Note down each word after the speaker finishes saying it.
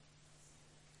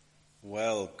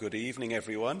Well, good evening,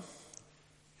 everyone.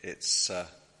 It's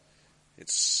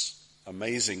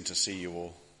amazing to see you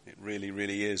all. It really,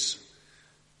 really is.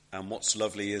 And what's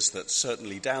lovely is that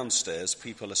certainly downstairs,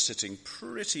 people are sitting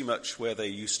pretty much where they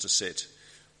used to sit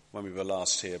when we were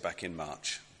last here back in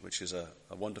March, which is a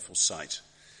wonderful sight.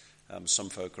 Some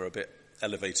folk are a bit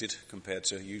elevated compared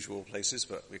to usual places,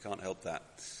 but we can't help that.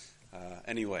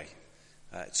 Anyway,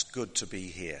 it's good to be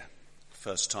here.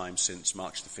 First time since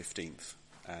March the 15th.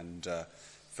 And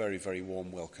very, very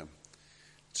warm welcome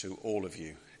to all of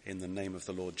you in the name of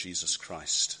the Lord Jesus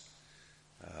Christ.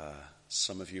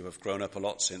 Some of you have grown up a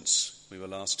lot since we were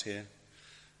last here.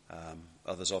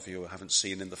 Others of you haven't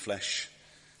seen in the flesh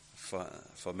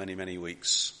for many, many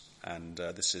weeks. And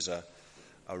this is a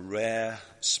rare,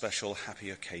 special,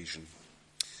 happy occasion.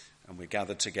 And we're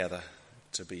gathered together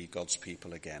to be God's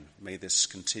people again. May this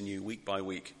continue week by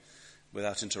week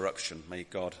without interruption. May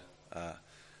God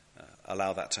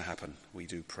allow that to happen, we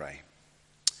do pray.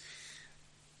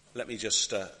 Let me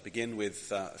just begin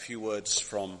with a few words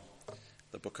from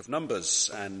the book of Numbers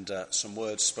and some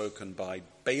words spoken by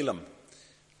Balaam.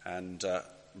 And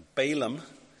Balaam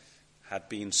had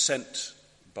been sent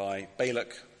by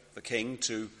Balak the king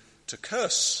to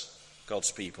curse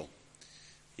God's people.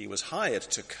 He was hired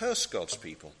to curse God's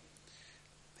people.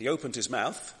 He opened his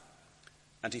mouth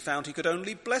and he found he could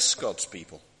only bless God's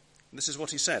people. And this is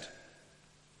what he said.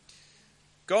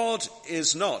 God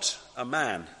is not a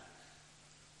man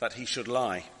that he should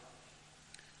lie,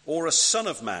 or a son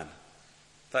of man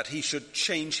that he should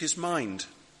change his mind.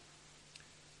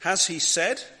 Has he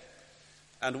said,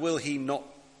 and will he not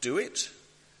do it?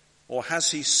 Or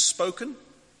has he spoken,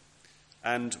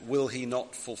 and will he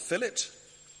not fulfill it?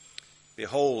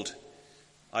 Behold,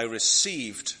 I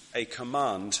received a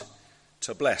command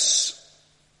to bless.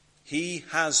 He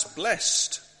has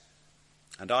blessed,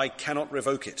 and I cannot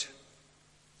revoke it.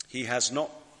 He has not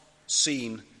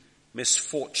seen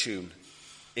misfortune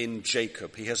in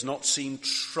Jacob. He has not seen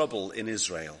trouble in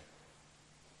Israel.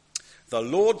 The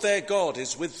Lord their God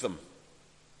is with them,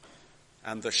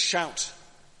 and the shout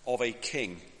of a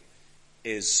king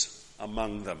is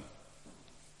among them.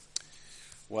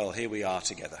 Well, here we are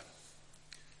together,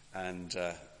 and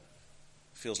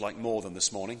feels like more than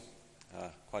this morning,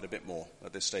 quite a bit more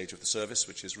at this stage of the service,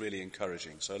 which is really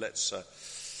encouraging. So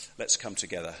let's come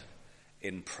together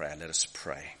in prayer. Let us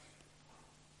pray.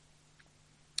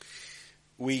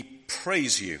 We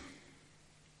praise you,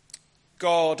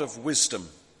 God of wisdom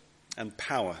and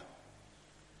power,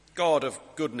 God of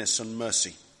goodness and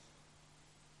mercy.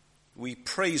 We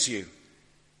praise you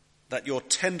that your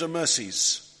tender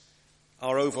mercies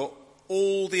are over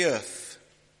all the earth,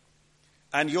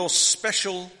 and your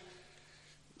special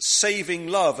saving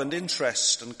love and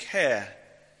interest and care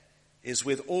is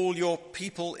with all your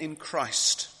people in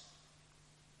Christ.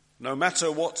 No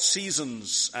matter what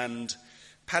seasons and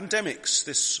pandemics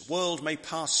this world may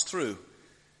pass through,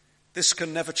 this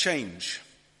can never change,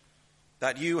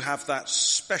 that you have that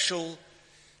special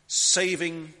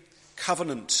saving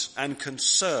covenant and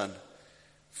concern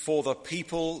for the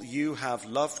people you have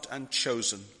loved and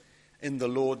chosen in the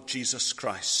Lord Jesus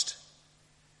Christ.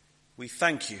 We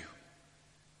thank you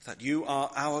that you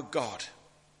are our God.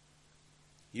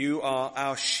 You are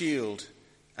our shield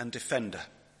and defender,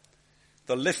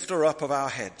 the lifter up of our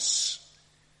heads.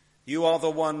 You are the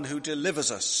one who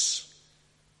delivers us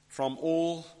from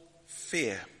all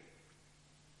fear.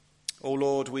 O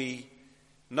Lord, we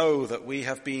know that we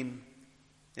have been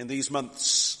in these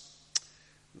months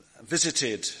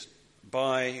visited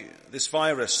by this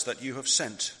virus that you have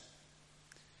sent.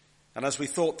 And as we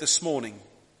thought this morning,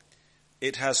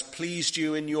 it has pleased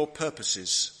you in your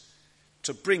purposes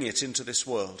to bring it into this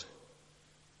world.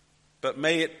 But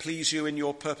may it please you in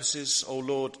your purposes, O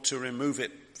Lord, to remove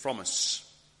it from us,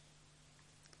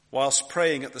 whilst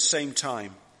praying at the same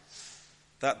time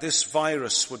that this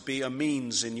virus would be a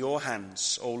means in your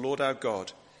hands, O Lord our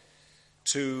God,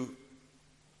 to,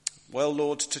 well,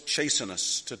 Lord, to chasten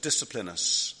us, to discipline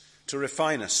us, to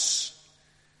refine us,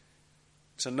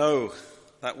 to know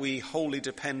that we wholly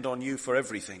depend on you for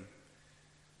everything,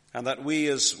 and that we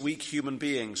as weak human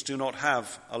beings do not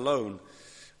have alone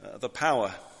the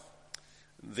power,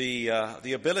 the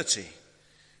ability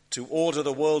to order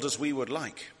the world as we would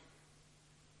like.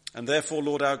 And therefore,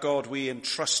 Lord our God, we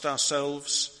entrust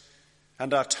ourselves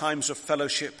and our times of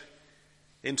fellowship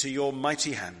into your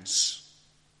mighty hands.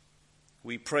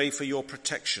 We pray for your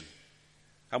protection,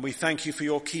 and we thank you for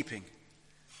your keeping.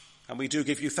 And we do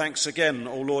give you thanks again,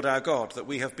 O Lord our God, that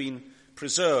we have been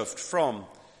preserved from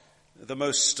the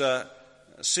most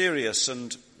serious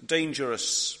and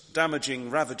dangerous,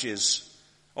 damaging ravages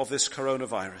of this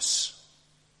coronavirus.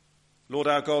 Lord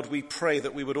our God, we pray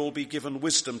that we would all be given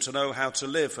wisdom to know how to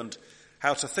live and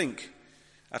how to think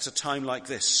at a time like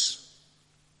this.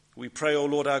 We pray, O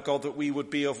Lord our God, that we would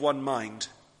be of one mind.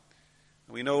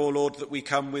 We know, O Lord, that we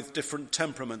come with different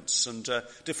temperaments and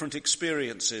different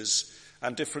experiences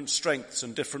and different strengths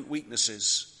and different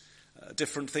weaknesses,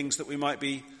 different things that we might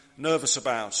be nervous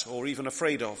about or even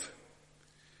afraid of.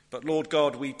 But Lord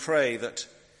God, we pray that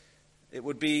it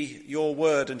would be your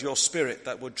word and your spirit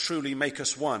that would truly make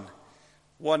us one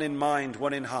in mind,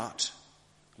 one in heart,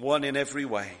 one in every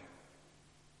way.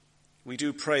 We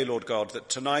do pray, Lord God, that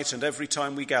tonight and every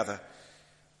time we gather,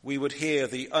 we would hear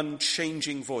the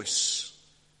unchanging voice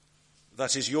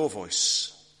that is your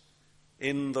voice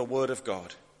in the Word of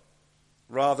God,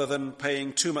 rather than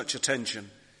paying too much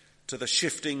attention to the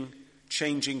shifting,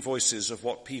 changing voices of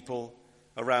what people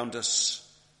around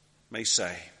us may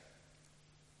say.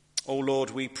 Oh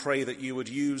Lord, we pray that you would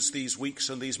use these weeks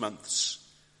and these months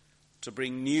to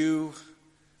bring new,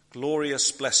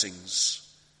 glorious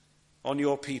blessings on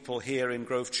your people here in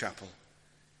Grove Chapel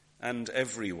and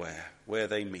everywhere where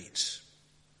they meet.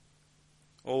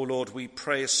 Oh Lord, we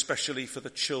pray especially for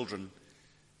the children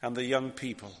and the young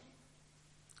people.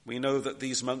 We know that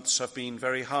these months have been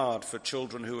very hard for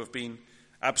children who have been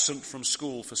absent from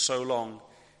school for so long.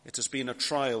 It has been a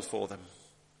trial for them.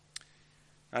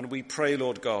 And we pray,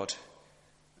 Lord God,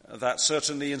 that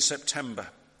certainly in September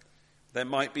there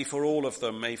might be for all of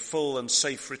them a full and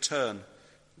safe return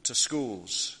to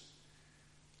schools,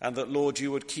 and that, Lord,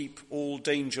 you would keep all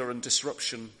danger and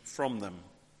disruption from them.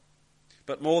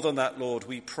 But more than that, Lord,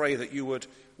 we pray that you would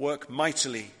work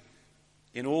mightily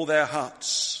in all their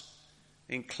hearts,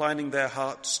 inclining their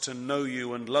hearts to know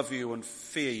you and love you and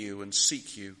fear you and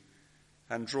seek you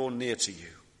and draw near to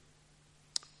you.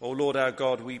 O Lord our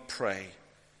God, we pray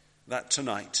that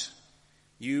tonight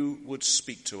you would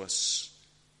speak to us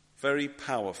very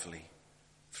powerfully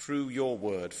through your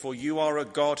word, for you are a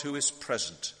God who is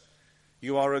present.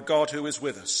 You are a God who is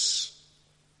with us.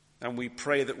 And we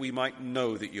pray that we might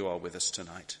know that you are with us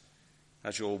tonight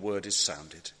as your word is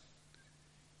sounded.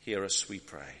 Hear us, we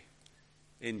pray.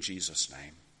 In Jesus'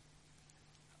 name.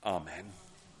 Amen.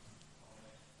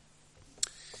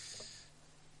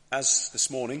 As this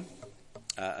morning,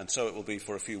 and so it will be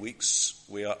for a few weeks,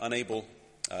 we are unable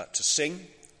to sing.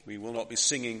 We will not be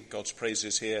singing God's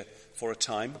praises here for a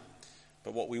time.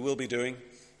 But what we will be doing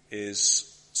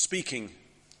is speaking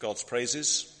God's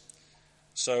praises.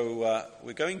 So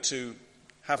we're going to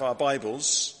have our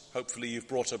Bibles. Hopefully you've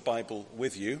brought a Bible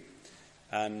with you.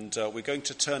 And we're going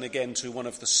to turn again to one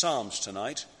of the Psalms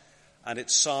tonight. And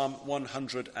it's Psalm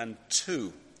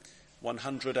 102.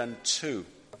 102.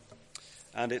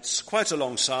 And it's quite a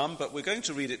long psalm, but we're going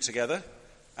to read it together,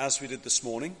 as we did this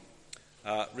morning,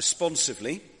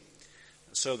 responsively,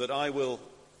 so that I will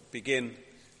begin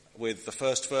with the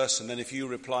first verse, and then if you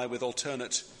reply with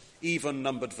alternate,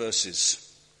 even-numbered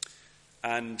verses.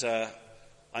 And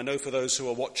I know for those who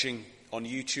are watching on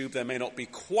YouTube, there may not be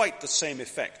quite the same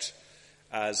effect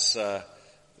as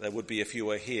there would be if you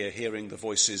were here hearing the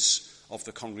voices of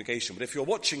the congregation. But if you're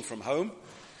watching from home,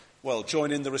 well,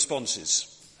 join in the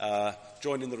responses.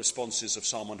 Join in the responses of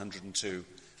Psalm 102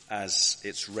 as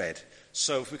it's read.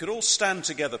 So if we could all stand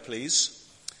together, please.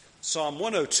 Psalm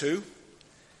 102.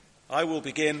 I will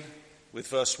begin with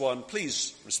verse 1.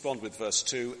 Please respond with verse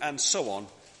 2, and so on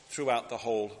throughout the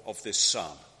whole of this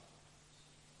psalm.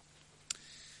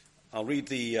 I'll read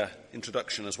the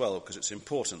introduction as well because it's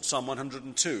important. Psalm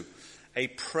 102. A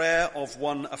prayer of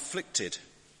one afflicted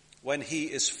when he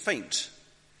is faint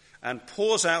and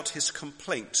pours out his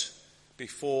complaint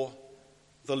before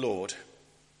the Lord.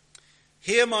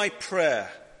 Hear my prayer,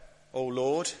 O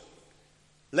Lord.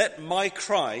 Let my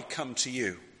cry come to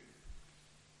you.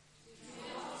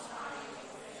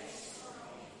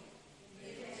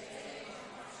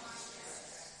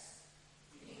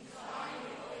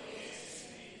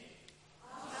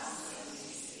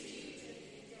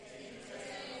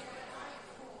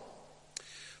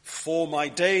 For my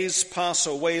days pass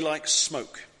away like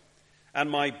smoke, and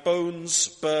my bones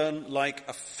burn like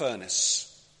a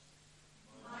furnace.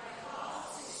 My heart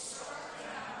is struck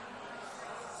down like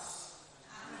frost,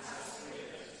 and has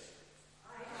withered.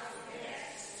 I have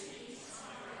yet to eat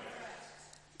my bread.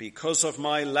 Because of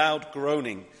my loud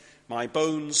groaning, my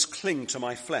bones cling to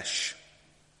my flesh.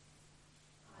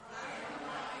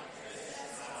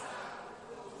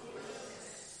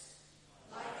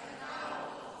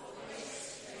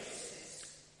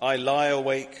 I lie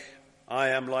awake, I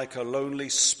am like a lonely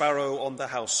sparrow on the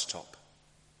housetop.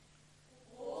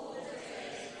 All the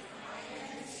days of my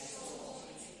enemies taunt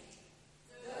me.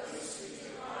 Those who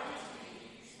deride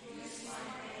me use my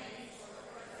name for a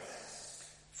purpose.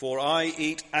 For I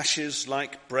eat ashes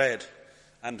like bread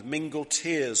and mingle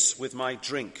tears with my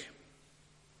drink.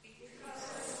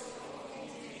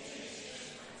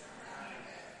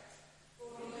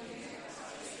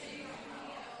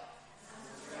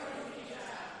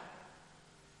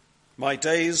 My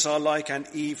days are like an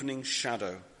evening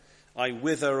shadow. I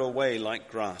wither away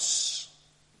like grass.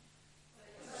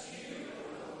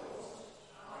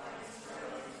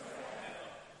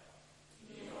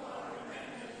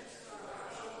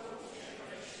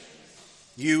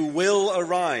 You will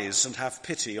arise and have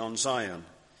pity on Zion.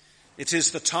 It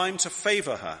is the time to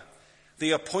favor her.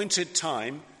 The appointed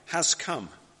time has come.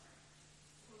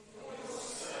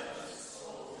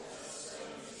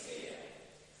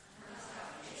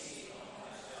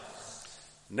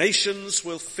 Nations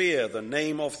will fear the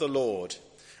name of the Lord,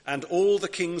 and all the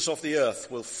kings of the earth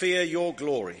will fear your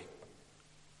glory.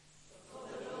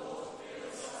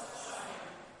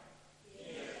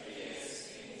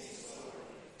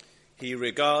 He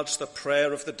regards the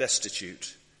prayer of the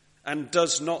destitute and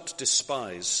does not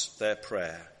despise their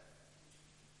prayer.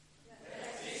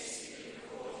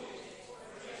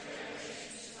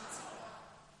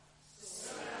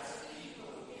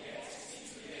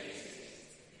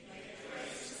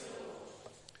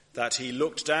 That he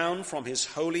looked down from his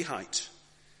holy height.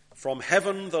 From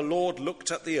heaven the Lord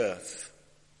looked at the earth.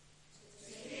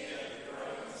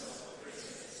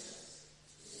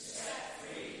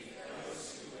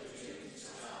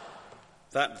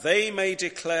 That they may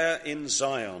declare in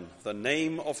Zion the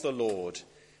name of the Lord,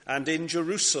 and in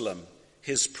Jerusalem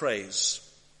his praise.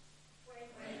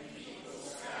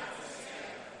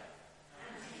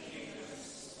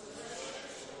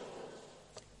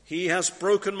 He has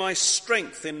broken my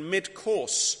strength in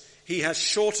mid-course. He has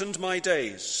shortened my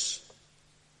days.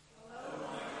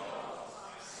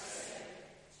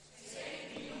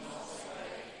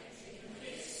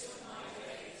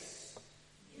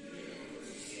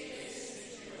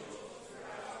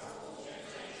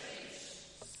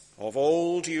 Of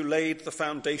old you laid the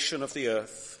foundation of the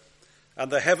earth,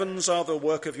 and the heavens are the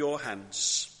work of your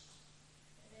hands.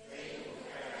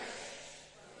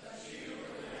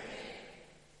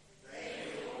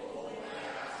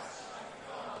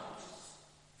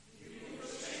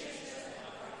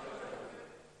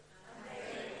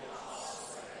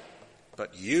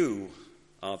 But you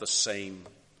are the same,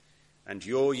 and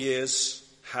your years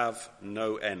have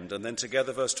no end. And then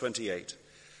together, verse 28.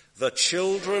 The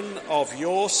children of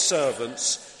your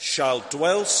servants shall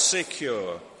dwell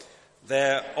secure.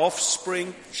 Their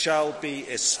offspring shall be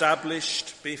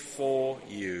established before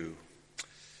you.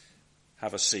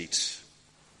 Have a seat.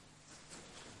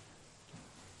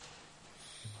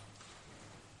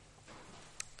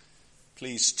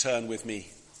 Please turn with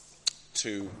me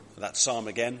to that psalm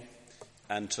again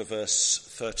and to verse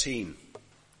 13,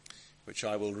 which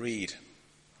I will read.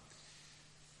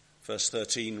 Verse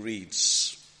 13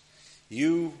 reads,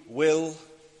 You will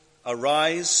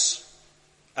arise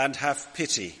and have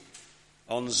pity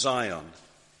on Zion.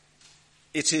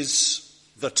 It is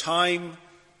the time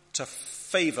to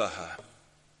favor her.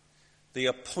 The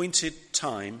appointed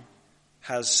time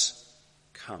has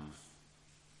come.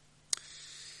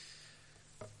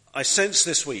 I sense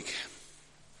this week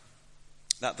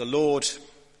that the Lord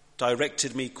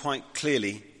directed me quite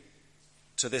clearly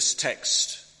to this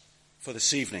text for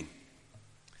this evening.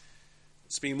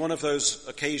 It's been one of those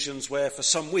occasions where for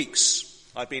some weeks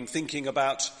I've been thinking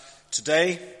about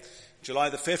today, July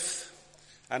the 5th,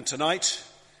 and tonight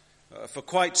for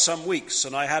quite some weeks,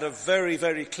 and I had a very,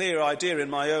 very clear idea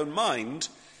in my own mind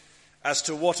as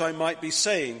to what I might be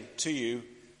saying to you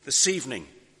this evening.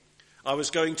 I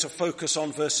was going to focus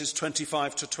on verses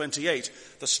 25 to 28.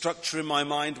 The structure in my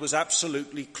mind was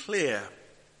absolutely clear.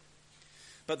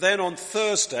 But then on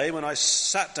Thursday, when I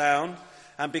sat down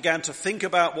and began to think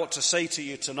about what to say to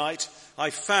you tonight, I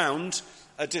found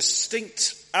a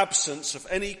distinct absence of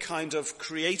any kind of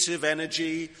creative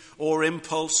energy or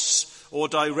impulse or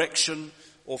direction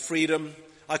or freedom.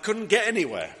 I couldn't get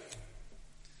anywhere.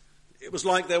 It was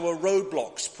like there were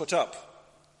roadblocks put up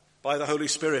by the Holy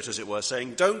Spirit, as it were,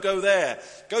 saying, don't go there,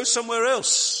 go somewhere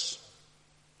else.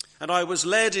 And I was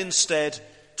led instead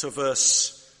to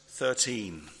verse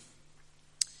 13.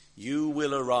 You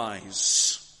will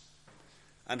arise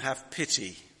and have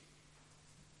pity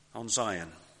on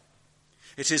Zion.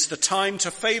 It is the time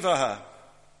to favor her.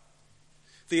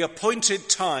 The appointed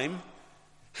time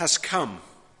has come.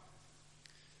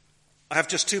 I have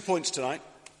just 2 points tonight.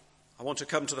 I want to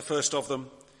come to the first of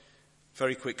them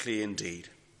very quickly indeed.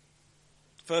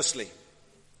 Firstly,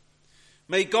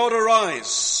 may God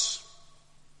arise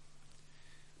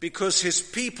because his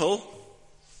people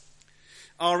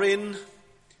are in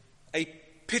a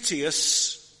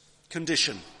piteous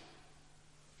condition.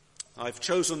 I've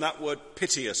chosen that word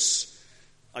piteous.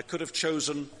 I could have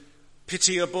chosen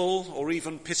pitiable or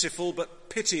even pitiful, but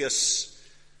piteous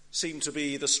seemed to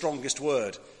be the strongest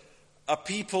word. A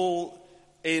people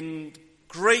in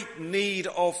great need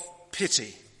of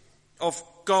pity, of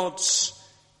God's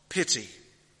pity.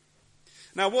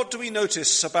 Now, what do we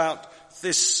notice about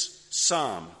this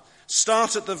psalm?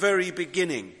 Start at the very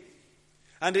beginning,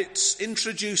 and it's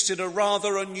introduced in a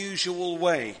rather unusual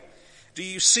way. Do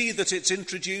you see that it's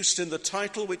introduced in the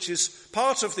title, which is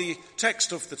part of the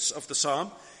text of the psalm?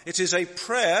 It is a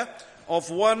prayer of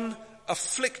one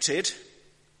afflicted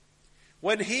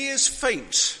when he is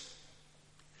faint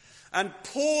and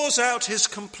pours out his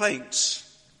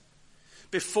complaints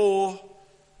before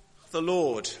the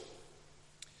Lord.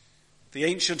 The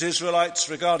ancient Israelites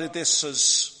regarded this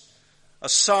as a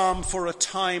psalm for a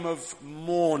time of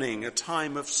mourning, a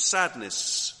time of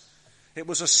sadness. It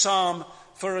was a psalm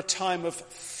for a time of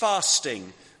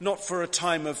fasting, not for a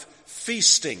time of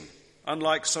feasting,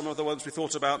 unlike some of the ones we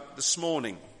thought about this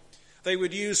morning. They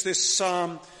would use this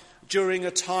psalm during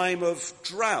a time of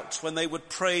drought, when they would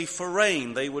pray for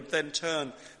rain. They would then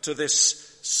turn to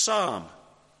this psalm.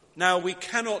 Now, we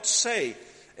cannot say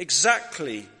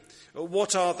exactly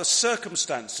what are the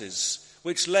circumstances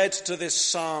which led to this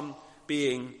psalm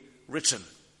being written.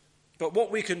 But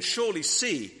what we can surely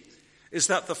see is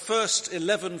that the first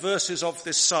 11 verses of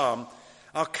this psalm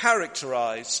are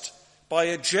characterized by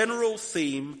a general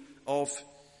theme of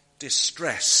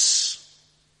distress.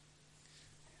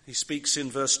 He speaks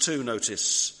in verse 2,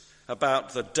 notice,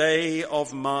 about the day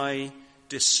of my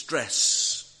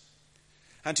distress.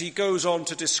 And he goes on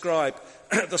to describe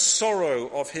the sorrow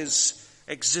of his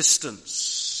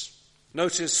existence.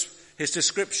 Notice his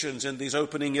descriptions in these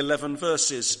opening 11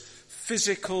 verses: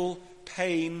 physical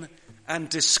pain and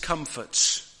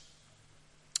discomfort,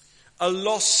 a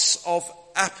loss of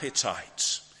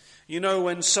appetite. You know,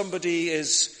 when somebody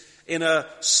is in a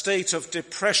state of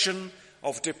depression,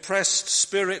 of depressed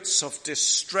spirits, of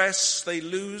distress, they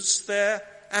lose their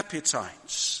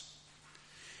appetites.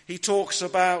 He talks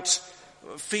about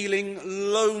feeling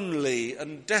lonely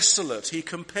and desolate. He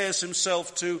compares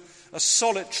himself to a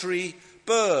solitary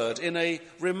bird in a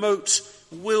remote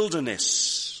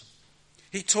wilderness.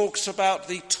 He talks about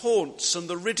the taunts and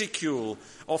the ridicule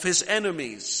of his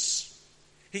enemies.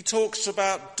 He talks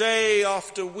about day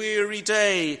after weary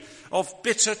day of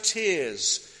bitter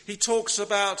tears. He talks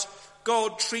about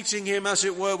God treating him, as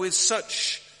it were, with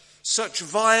such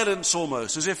violence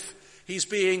almost, as if he's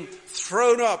being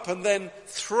thrown up and then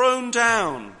thrown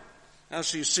down.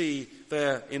 As you see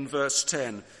there in verse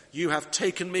 10, you have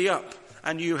taken me up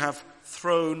and you have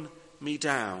thrown me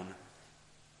down.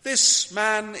 This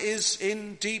man is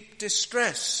in deep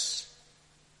distress.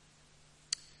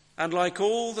 And like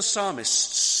all the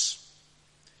psalmists,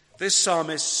 this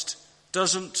psalmist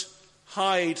doesn't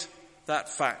hide that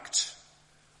fact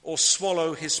or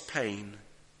swallow his pain.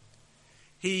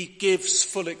 He gives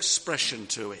full expression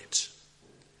to it.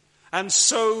 And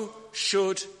so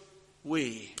should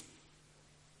we.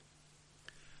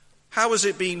 How has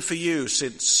it been for you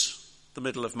since the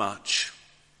middle of March?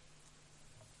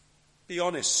 Be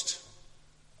honest.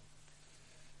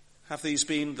 Have these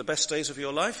been the best days of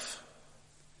your life?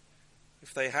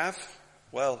 If they have,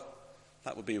 well,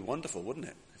 that would be wonderful, wouldn't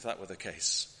it, if that were the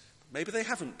case? Maybe they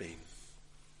haven't been.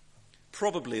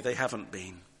 Probably they haven't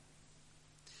been.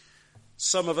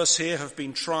 Some of us here have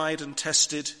been tried and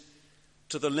tested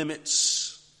to the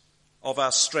limits of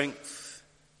our strength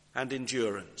and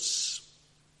endurance.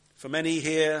 For many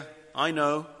here, I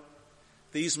know,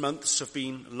 these months have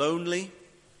been lonely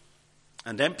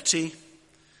and empty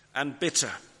and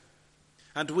bitter.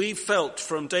 And we've felt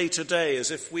from day to day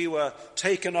as if we were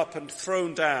taken up and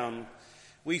thrown down.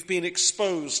 We've been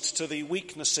exposed to the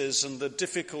weaknesses and the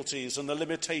difficulties and the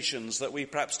limitations that we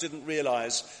perhaps didn't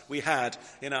realize we had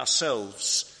in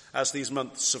ourselves as these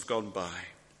months have gone by.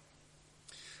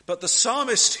 But the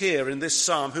psalmist here in this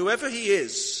psalm, whoever he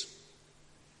is,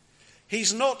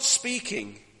 he's not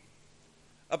speaking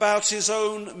about his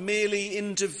own merely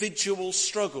individual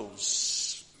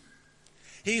struggles.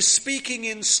 He's speaking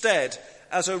instead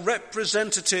as a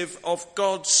representative of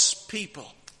God's people.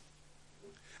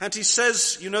 And he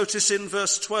says, you notice in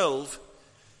verse 12,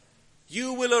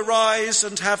 you will arise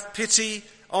and have pity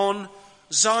on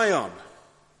Zion.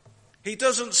 He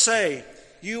doesn't say,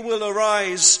 you will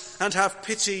arise and have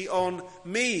pity on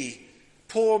me,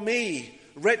 poor me,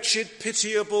 wretched,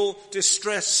 pitiable,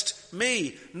 distressed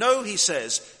me. No, he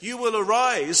says, you will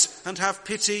arise and have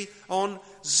pity on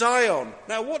Zion.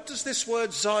 Now, what does this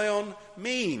word Zion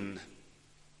mean?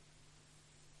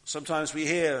 Sometimes we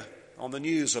hear on the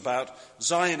news about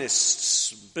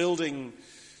Zionists building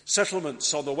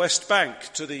settlements on the West Bank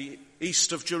to the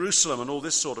east of Jerusalem and all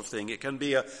this sort of thing. It can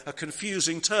be a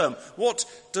confusing term. What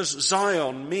does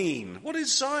Zion mean? What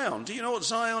is Zion? Do you know what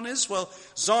Zion is? Well,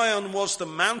 Zion was the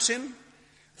mountain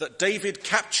that David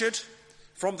captured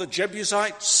from the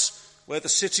Jebusites, where the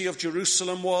city of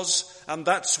Jerusalem was, and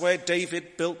that's where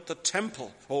David built the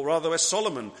temple, or rather where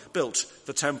Solomon built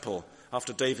the temple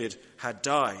after David had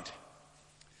died.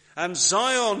 And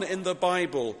Zion in the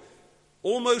Bible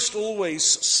almost always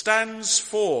stands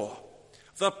for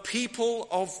the people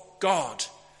of God,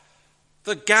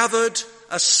 the gathered,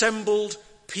 assembled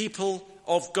people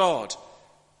of God.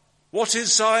 What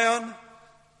is Zion?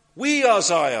 We are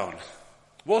Zion.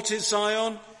 What is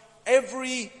Zion?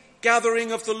 Every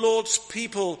gathering of the Lord's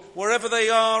people, wherever they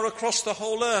are across the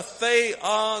whole earth, they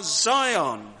are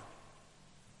Zion.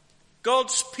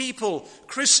 God's people,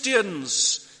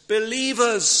 Christians,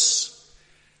 believers,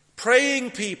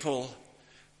 praying people,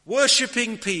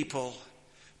 worshipping people,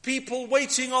 people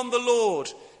waiting on the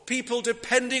Lord, people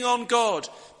depending on God,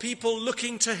 people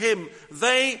looking to Him.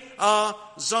 They are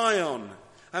Zion.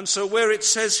 And so where it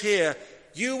says here,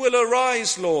 you will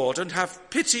arise, Lord, and have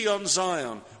pity on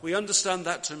Zion, we understand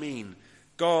that to mean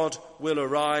God will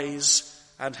arise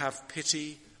and have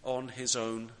pity on His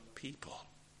own people.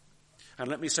 And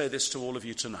let me say this to all of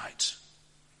you tonight.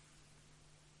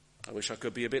 I wish I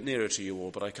could be a bit nearer to you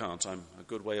all, but I can't. I'm a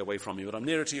good way away from you, but I'm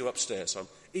nearer to you upstairs. I'm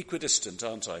equidistant,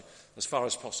 aren't I, as far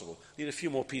as possible. Need a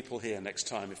few more people here next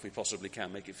time if we possibly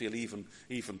can, make it feel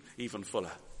even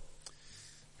fuller.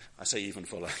 I say even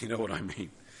fuller, you know what I mean.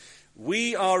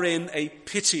 We are in a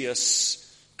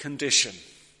piteous condition.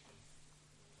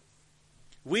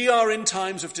 We are in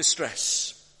times of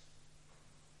distress.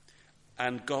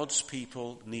 And God's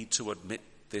people need to admit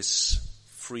this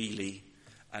freely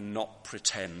and not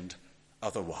pretend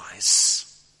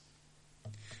otherwise.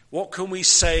 What can we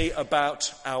say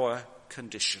about our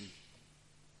condition?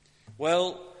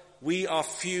 Well, we are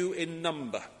few in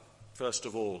number, first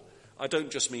of all. I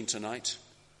don't just mean tonight.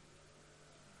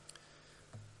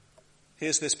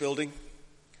 Here's this building,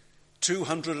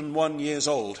 201 years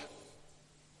old.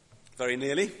 Very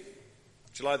nearly,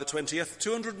 July the 20th,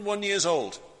 201 years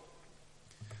old.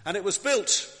 And it was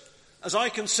built, as I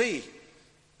can see,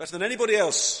 better than anybody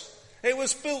else, it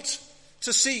was built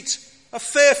to seat a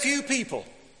fair few people.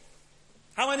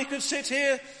 How many could sit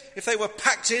here if they were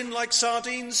packed in like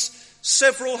sardines?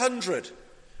 Several hundred.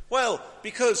 Well,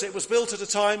 because it was built at a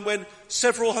time when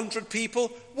several hundred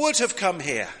people would have come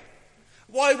here.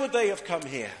 Why would they have come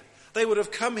here? They would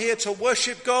have come here to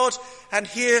worship God and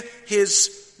hear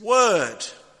His word.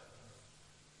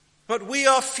 But we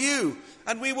are few,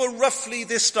 and we were roughly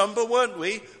this number, weren't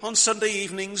we, on Sunday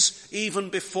evenings, even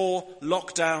before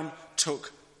lockdown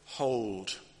took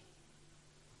hold.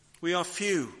 We are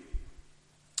few.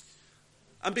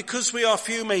 And because we are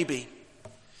few, maybe,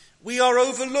 we are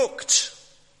overlooked.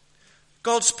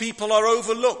 God's people are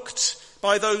overlooked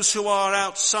by those who are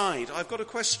outside. I've got a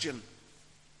question.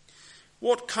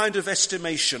 What kind of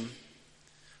estimation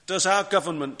does our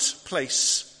government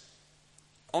place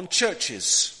on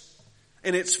churches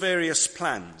in its various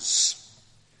plans?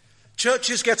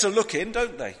 Churches get a look in,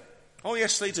 don't they? Oh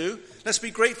yes, they do. Let's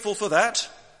be grateful for that.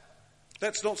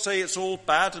 Let's not say it's all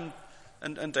bad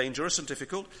and dangerous and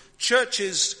difficult.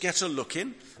 Churches get a look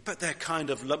in, but they're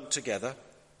kind of lumped together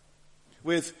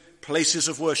with places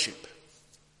of worship.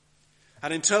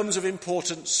 And in terms of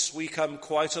importance, we come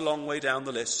quite a long way down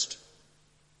the list.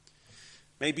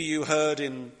 Maybe you heard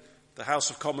in the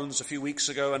House of Commons a few weeks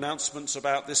ago announcements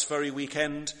about this very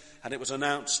weekend, and it was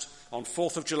announced on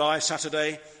 4th of July,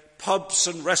 Saturday, pubs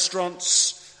and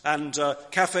restaurants and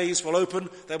cafes will open.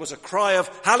 There was a cry of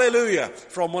hallelujah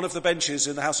from one of the benches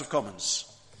in the House of Commons.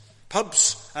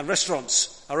 Pubs and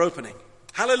restaurants are opening.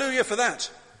 Hallelujah for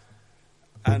that.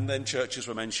 And then churches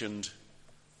were mentioned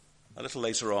a little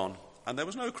later on, and there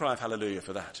was no cry of hallelujah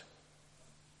for that.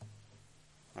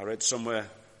 I read somewhere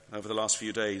over the last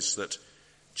few days that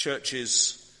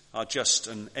churches are just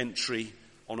an entry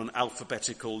on an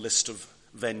alphabetical list of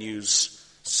venues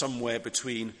somewhere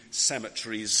between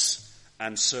cemeteries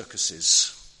and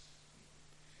circuses.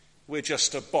 We're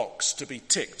just a box to be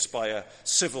ticked by a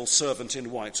civil servant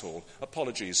in Whitehall.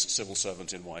 Apologies, civil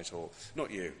servant in Whitehall.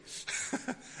 Not you.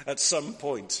 At some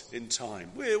point in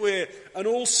time. We're an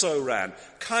also-ran,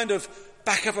 kind of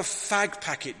back of a fag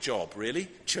packet job, really,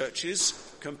 churches,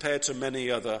 compared to many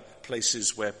other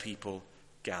places where people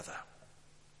gather.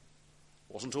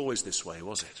 Wasn't always this way,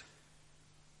 was it?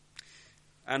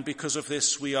 And because of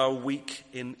this, we are weak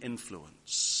in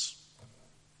influence.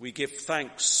 We give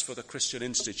thanks for the Christian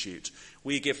Institute.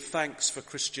 We give thanks for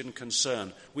Christian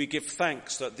Concern. We give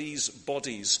thanks that these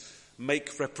bodies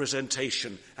make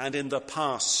representation and in the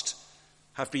past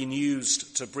have been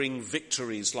used to bring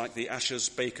victories like the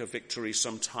Ashers-Baker victory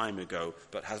some time ago.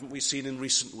 But haven't we seen in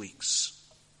recent weeks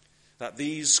that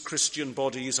these Christian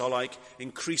bodies are like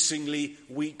increasingly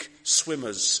weak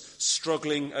swimmers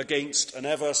struggling against an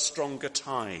ever stronger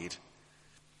tide?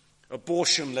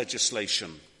 Abortion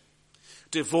legislation,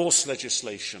 divorce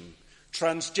legislation,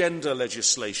 transgender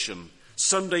legislation,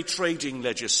 Sunday trading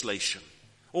legislation.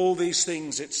 All these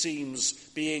things, it seems,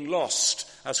 being lost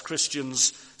as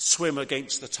Christians swim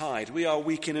against the tide. We are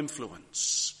weak in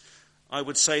influence. I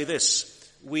would say this: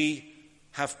 we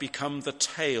have become the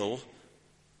tail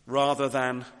rather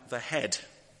than the head.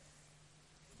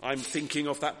 I'm thinking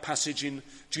of that passage in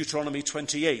Deuteronomy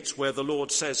 28 where the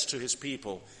Lord says to his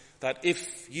people that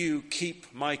if you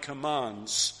keep my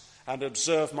commands and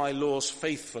observe my laws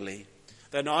faithfully,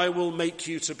 then I will make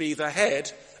you to be the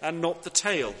head and not the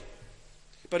tail.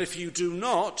 But if you do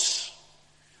not,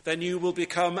 then you will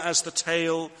become as the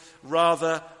tail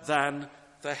rather than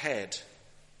the head.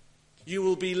 You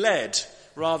will be led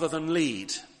rather than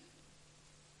lead.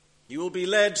 You will be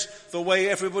led the way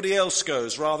everybody else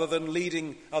goes rather than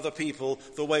leading other people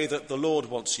the way that the Lord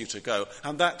wants you to go.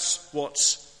 And that's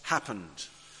what's happened.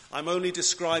 I'm only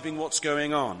describing what's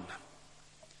going on.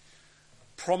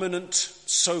 Prominent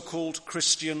so-called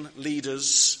Christian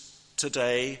leaders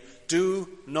today do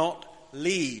not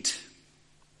lead.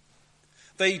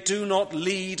 They do not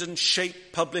lead and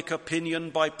shape public opinion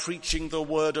by preaching the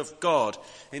word of God.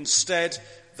 Instead,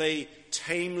 they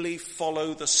tamely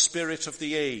follow the spirit of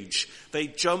the age. They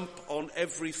jump on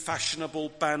every fashionable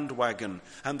bandwagon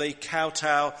and they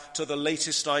kowtow to the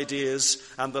latest ideas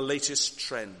and the latest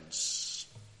trends.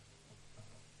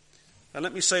 And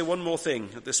let me say one more thing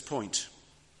at this point.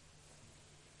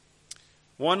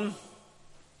 One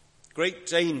great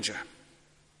danger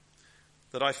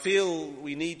that I feel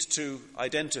we need to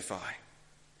identify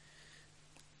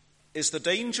is the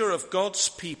danger of God's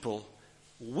people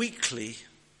weakly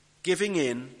giving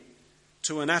in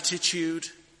to an attitude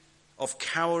of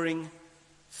cowering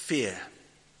fear.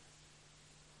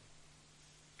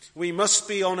 We must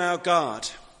be on our guard.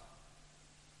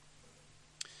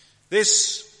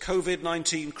 This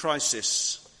COVID-19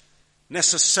 crisis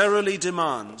necessarily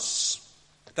demands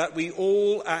that we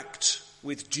all act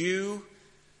with due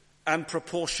and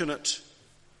proportionate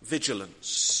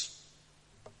vigilance.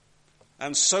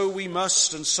 And so we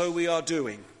must, and so we are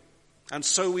doing, and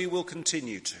so we will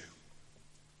continue to.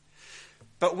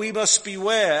 But we must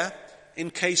beware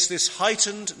in case this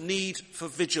heightened need for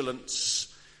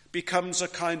vigilance becomes a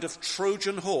kind of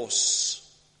Trojan horse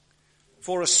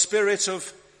for a spirit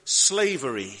of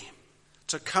slavery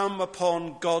to come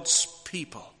upon God's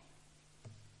people.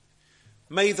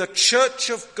 May the Church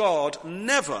of God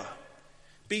never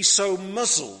be so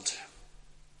muzzled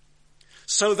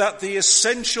so that the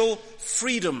essential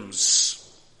freedoms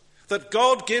that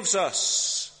God gives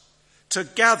us to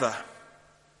gather,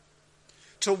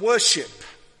 to worship,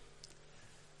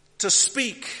 to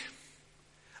speak,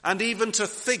 and even to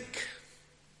think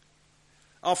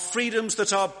are freedoms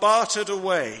that are bartered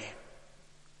away.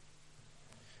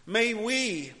 May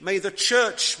the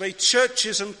church, may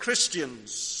churches and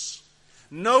Christians,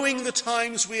 knowing the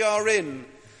times we are in,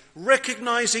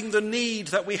 recognizing the need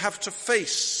that we have to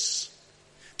face,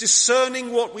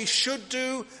 discerning what we should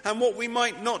do and what we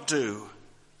might not do,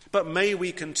 but may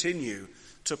we continue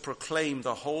to proclaim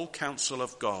the whole counsel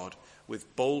of God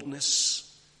with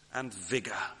boldness and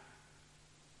vigor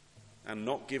and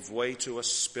not give way to a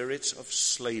spirit of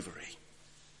slavery.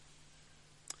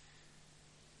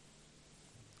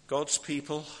 God's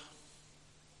people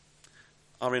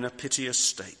are in a piteous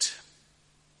state.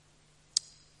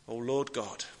 O Lord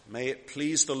God, may it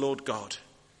please the Lord God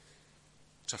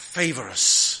to favor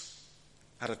us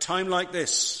at a time like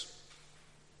this.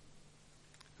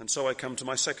 And so I come to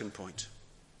my second point.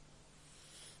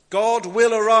 God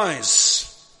will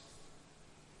arise.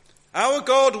 Our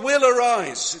God will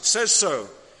arise. It says so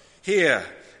here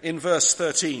in verse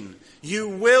 13. You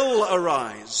will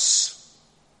arise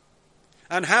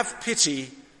and have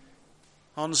pity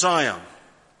on Zion.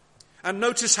 And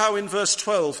notice how in verse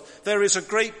 12 there is a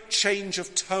great change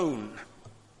of tone.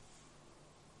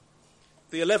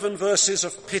 The 11 verses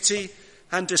of pity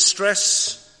and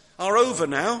distress are over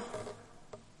now.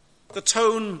 The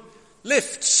tone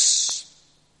lifts.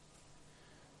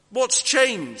 What's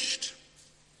changed?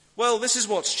 Well, this is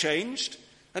what's changed.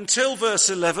 Until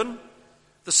verse 11,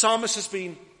 the psalmist has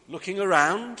been looking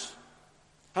around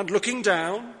and looking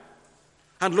down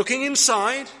and looking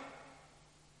inside.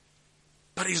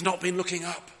 But he's not been looking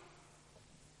up.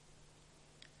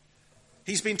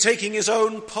 He's been taking his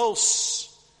own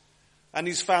pulse, and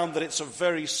he's found that it's a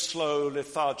very slow,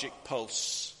 lethargic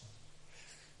pulse.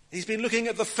 He's been looking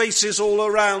at the faces all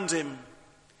around him,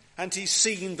 and he's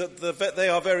seen that they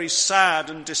are very sad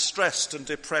and distressed and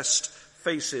depressed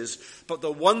faces. But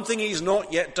the one thing he's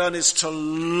not yet done is to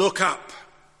look up.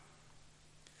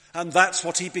 And that's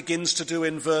what he begins to do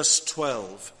in verse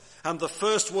 12. And the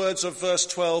first words of verse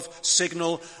 12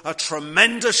 signal a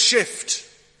tremendous shift.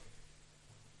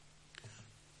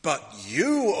 But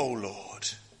you, O Lord,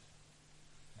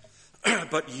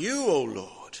 but you, O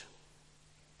Lord.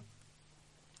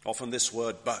 Often this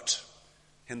word but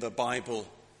in the Bible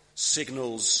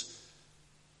signals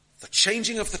the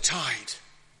changing of the tide.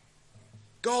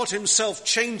 God himself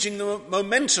changing the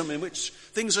momentum in which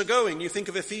things are going. You think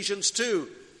of Ephesians 2.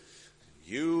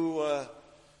 You were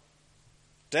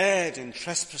dead in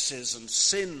trespasses and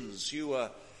sins. You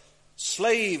were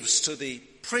slaves to the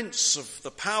prince of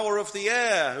the power of the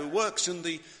air who works in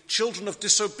the children of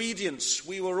disobedience.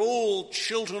 We were all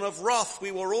children of wrath.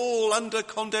 We were all under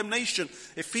condemnation.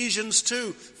 Ephesians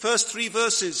 2, first 3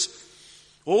 verses.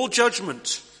 All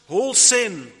judgment, all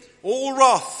sin, all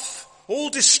wrath, all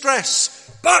distress,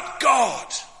 but God.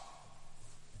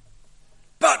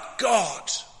 But God.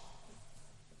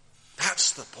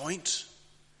 That's the point.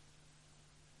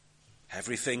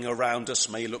 Everything around us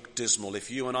may look dismal. If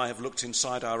you and I have looked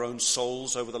inside our own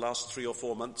souls over the last 3 or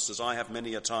 4 months, as I have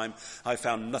many a time, I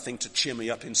found nothing to cheer me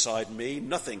up inside me.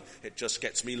 Nothing. It just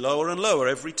gets me lower and lower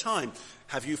every time.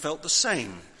 Have you felt the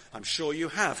same? I'm sure you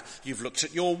have. You've looked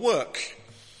at your work.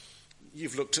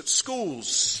 You've looked at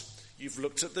schools. You've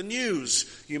looked at the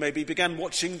news. You maybe began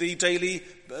watching the daily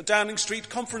Downing Street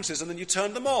conferences and then you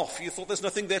turned them off. You thought there's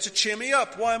nothing there to cheer me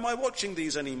up. Why am I watching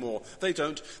these anymore? They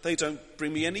don't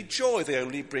bring me any joy. They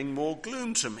only bring more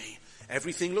gloom to me.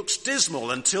 Everything looks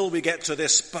dismal until we get to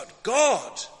this, but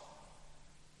God.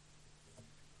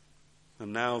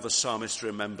 And now the psalmist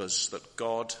remembers that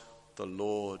God, the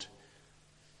Lord,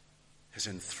 is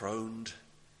enthroned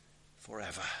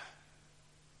forever.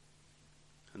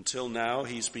 Until now,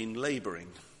 he's been laboring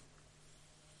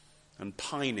and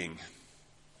pining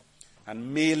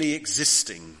and merely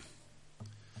existing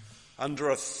under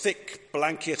a thick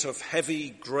blanket of heavy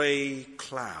grey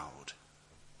cloud.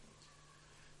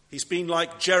 He's been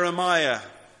like Jeremiah,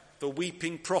 the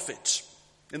weeping prophet,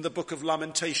 in the book of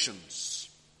Lamentations.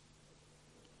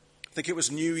 I think it was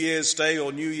New Year's Day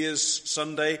or New Year's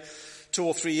Sunday, 2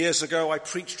 or 3 years ago, I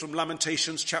preached from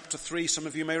Lamentations chapter 3. Some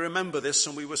of you may remember this,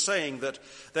 and we were saying that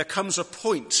there comes a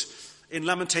point in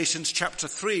Lamentations chapter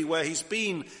 3 where he's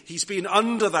been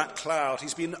under that cloud,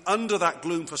 he's been under that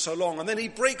gloom for so long, and then he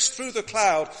breaks through the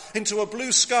cloud into a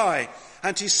blue sky,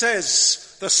 and he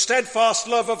says, the steadfast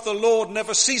love of the Lord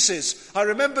never ceases. I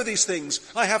remember these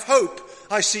things. I have hope.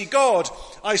 I see God.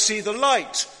 I see the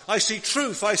light. I see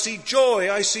truth. I see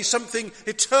joy. I see something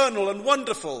eternal and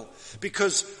wonderful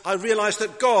because I realize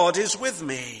that God is with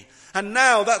me. And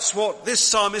now that's what this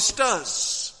psalmist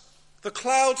does. The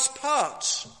clouds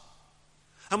part.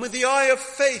 And with the eye of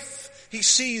faith, he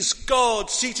sees God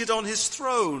seated on his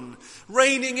throne,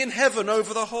 reigning in heaven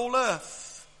over the whole earth.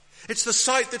 It's the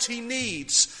sight that he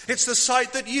needs. It's the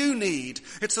sight that you need.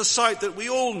 It's the sight that we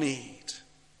all need.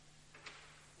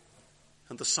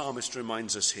 And the psalmist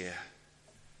reminds us here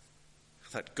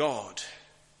that God,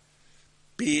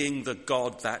 being the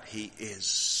God that he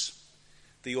is,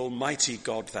 the almighty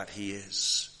God that he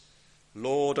is,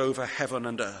 Lord over heaven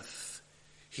and earth,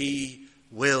 he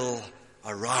will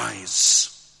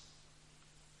arise.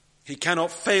 He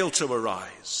cannot fail to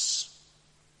arise.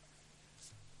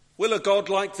 Will a God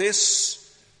like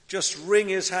this just wring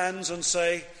his hands and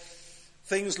say,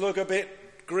 things look a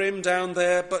bit grim down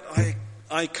there, but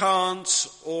I can't,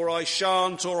 or I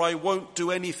shan't, or I won't do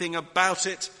anything about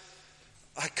it.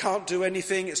 I can't do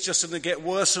anything. It's just going to get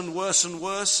worse and worse and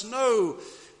worse. No,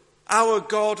 our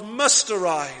God must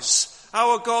arise.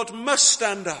 Our God must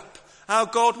stand up. Our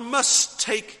God must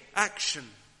take action.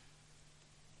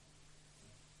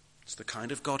 It's the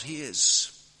kind of God he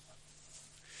is.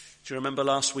 Do you remember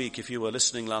last week, if you were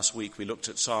listening last week, we looked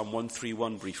at Psalm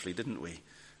 131 briefly, didn't we?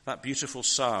 That beautiful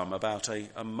psalm about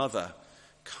a mother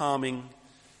calming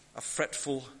a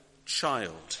fretful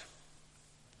child.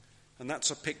 And that's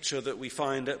a picture that we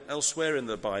find elsewhere in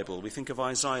the Bible. We think of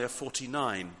Isaiah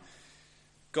 49.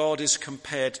 God is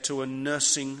compared to a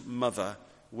nursing mother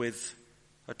with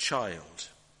a child.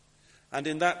 And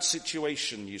in that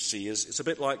situation, you see, it's a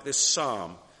bit like this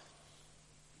psalm.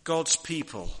 God's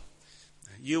people,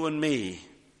 you and me,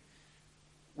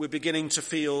 we're beginning to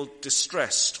feel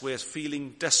distressed. We're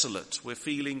feeling desolate. We're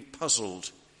feeling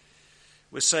puzzled.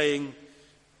 We're saying,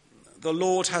 the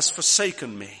Lord has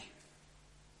forsaken me.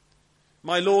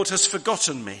 My Lord has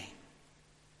forgotten me.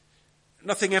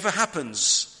 Nothing ever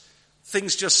happens.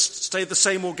 Things just stay the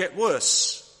same or get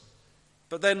worse.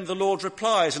 But then the Lord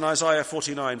replies in Isaiah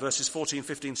 49, verses 14,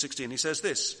 15, 16. He says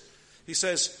this. He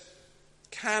says,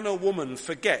 can a woman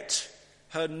forget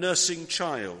her nursing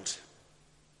child,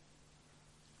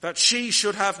 that she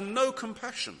should have no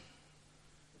compassion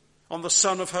on the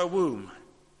son of her womb?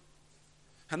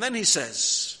 And then he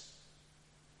says,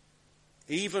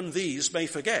 even these may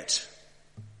forget.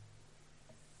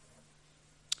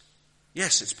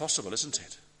 Yes, it's possible, isn't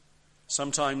it?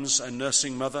 Sometimes a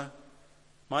nursing mother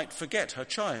might forget her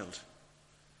child.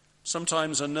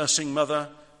 Sometimes a nursing mother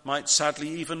might sadly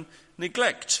even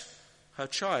neglect her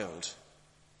child.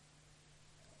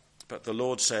 But the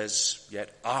Lord says,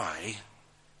 yet I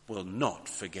will not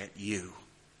forget you.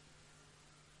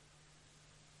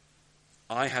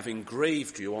 I have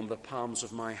engraved you on the palms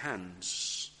of my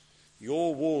hands.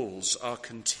 Your walls are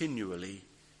continually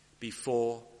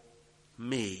before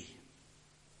me.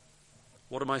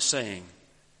 What am I saying?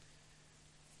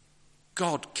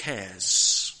 God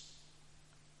cares.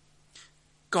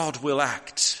 God will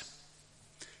act.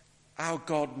 Our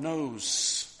God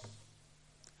knows.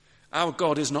 Our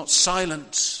God is not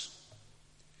silent.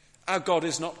 Our God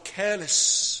is not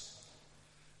careless.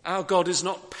 Our God is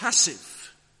not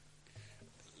passive.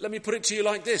 Let me put it to you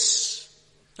like this.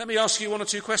 Let me ask you one or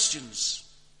two questions.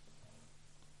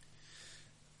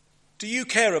 Do you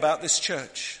care about this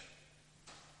church?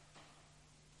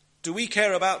 Do we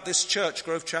care about this church,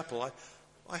 Grove Chapel?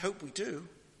 I hope we do.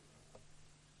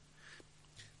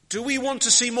 Do we want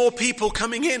to see more people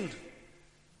coming in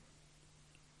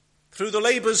through the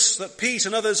labours that Pete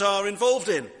and others are involved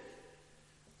in?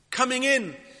 Coming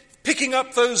in, picking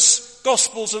up those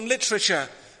Gospels and literature,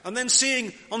 and then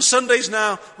seeing on Sundays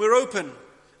now we're open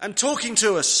and talking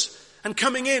to us and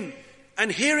coming in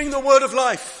and hearing the word of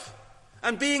life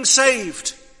and being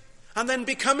saved and then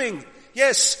becoming,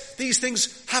 yes, these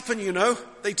things happen, you know,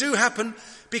 they do happen,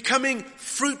 becoming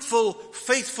fruitful,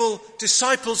 faithful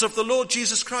disciples of the Lord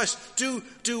Jesus Christ.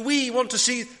 Do we want to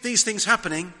see these things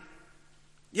happening?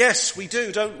 Yes, we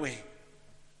do, don't we?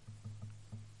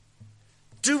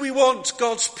 Do we want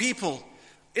God's people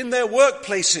in their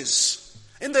workplaces,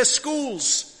 in their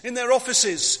schools, in their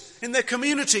offices, in their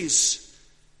communities,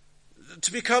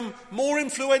 to become more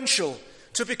influential,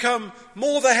 to become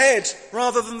more the head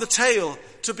rather than the tail,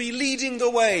 to be leading the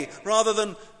way rather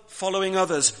than following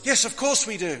others? Yes, of course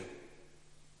we do.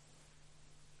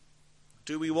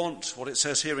 Do we want what it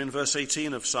says here in verse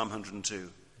 18 of Psalm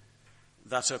 102?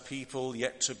 That a people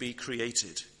yet to be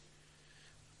created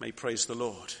may praise the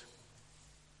Lord.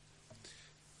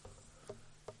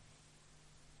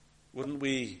 Wouldn't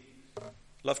we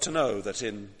love to know that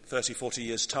in 30, 40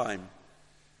 years' time,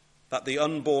 that the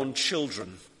unborn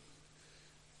children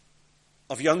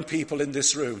of young people in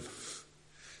this room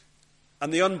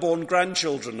and the unborn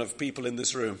grandchildren of people in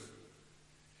this room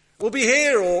will be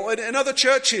here or in other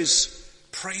churches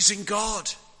praising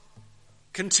God,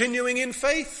 continuing in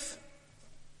faith,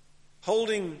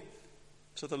 holding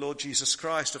to the Lord Jesus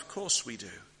Christ? Of course we do.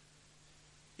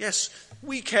 Yes,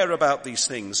 we care about these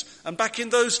things. And back in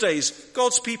those days,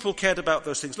 God's people cared about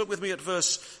those things. Look with me at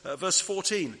verse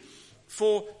 14.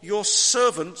 For your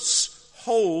servants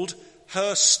hold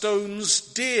her stones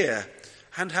dear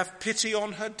and have pity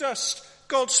on her dust.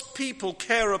 God's people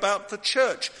care about the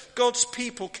church. God's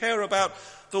people care about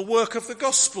the work of the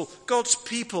gospel. God's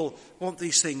people want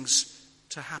these things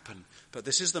to happen. But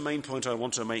this is the main point I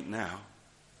want to make now.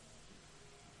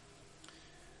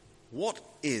 What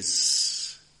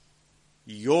is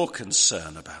your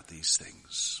concern about these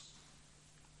things?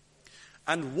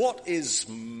 And what is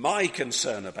my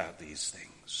concern about these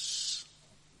things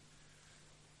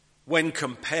when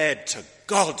compared to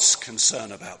God's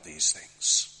concern about these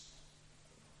things?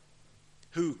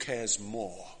 Who cares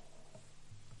more?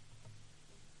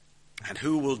 And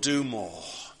who will do more?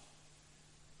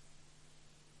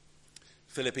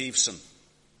 Philip Eveson,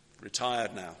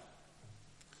 retired now,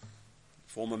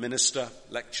 former minister,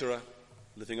 lecturer,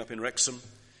 living up in Wrexham,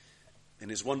 in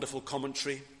his wonderful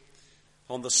commentary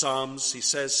on the Psalms, he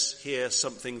says here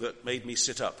something that made me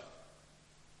sit up.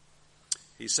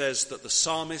 He says that the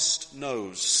psalmist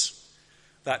knows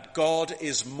that God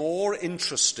is more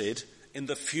interested in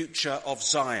the future of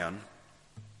Zion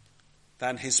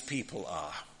than his people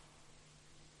are.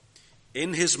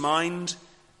 In his mind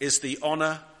is the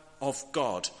honor of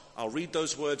God. I'll read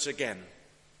those words again.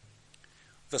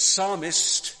 The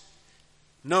psalmist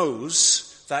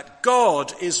knows that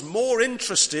God is more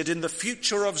interested in the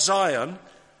future of Zion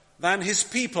than his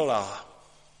people are.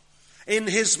 In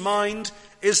his mind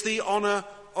is the honor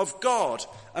of God.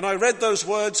 And I read those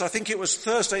words, I think it was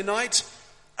Thursday night,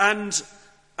 and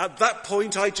at that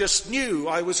point I just knew,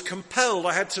 I was compelled,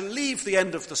 I had to leave the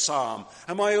end of the psalm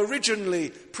and my originally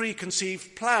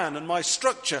preconceived plan and my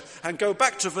structure and go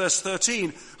back to verse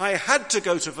 13. I had to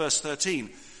go to verse 13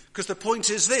 because the point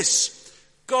is this: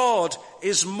 God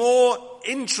is more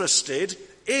interested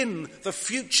in the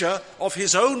future of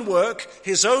his own work,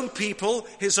 his own people,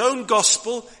 his own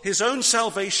gospel, his own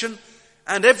salvation,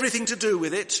 and everything to do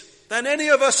with it than any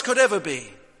of us could ever be.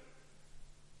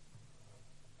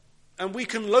 And we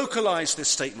can localize this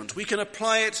statement. We can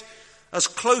apply it as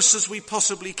close as we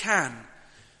possibly can.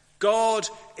 God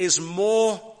is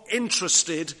more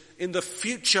interested in the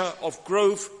future of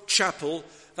Grove Chapel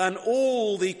than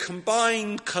all the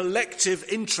combined collective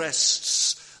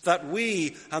interests that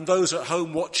we and those at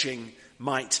home watching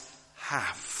might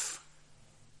have.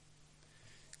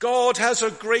 God has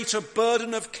a greater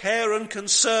burden of care and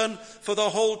concern for the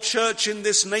whole church in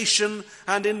this nation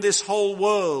and in this whole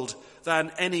world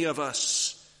than any of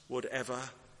us would ever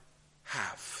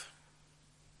have.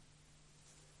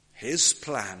 His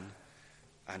plan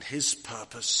and his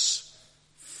purpose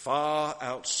far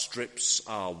outstrips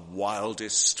our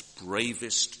wildest,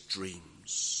 bravest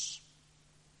dreams.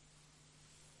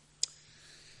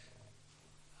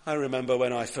 I remember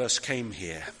when I first came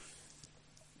here,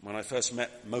 when I first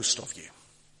met most of you.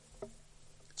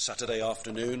 Saturday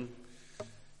afternoon,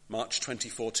 March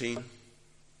 2014.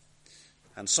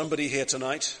 And somebody here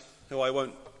tonight, who I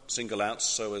won't single out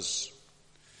so as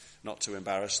not to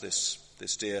embarrass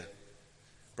this dear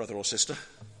brother or sister,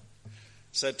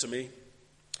 said to me,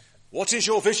 "What is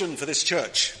your vision for this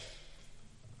church?"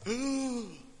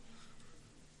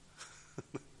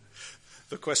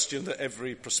 The question that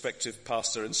every prospective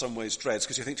pastor in some ways dreads,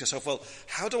 because you think to yourself, well,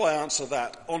 how do I answer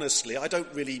that? Honestly, I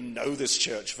don't really know this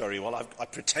church very well. I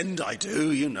pretend I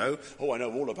do, you know. Oh, I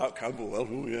know all about Camberwell.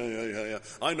 Oh, yeah.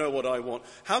 I know what I want.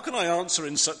 How can I answer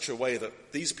in such a way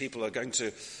that these people are going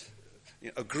to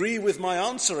agree with my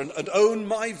answer and own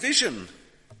my vision?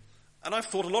 And I've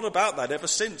thought a lot about that ever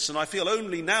since, and I feel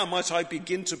only now might I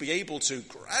begin to be able to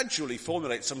gradually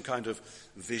formulate some kind of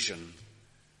vision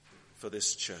for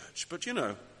this church. But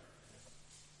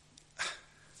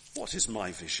what is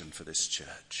my vision for this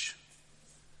church?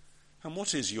 And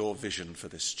what is your vision for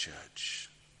this church,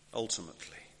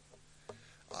 ultimately?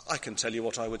 I can tell you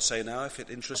what I would say now if it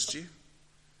interests you.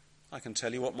 I can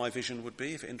tell you what my vision would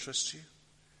be if it interests you.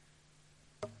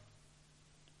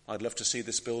 I'd love to see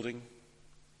this building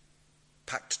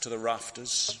packed to the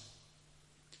rafters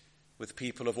with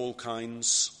people of all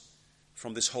kinds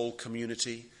from this whole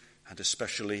community, and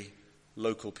especially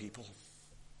local people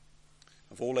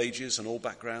of all ages and all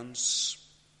backgrounds,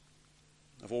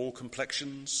 of all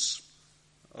complexions,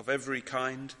 of every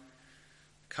kind,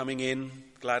 coming in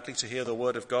gladly to hear the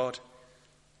word of God,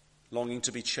 longing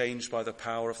to be changed by the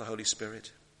power of the Holy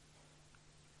Spirit.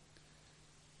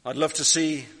 I'd love to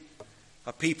see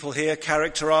a people here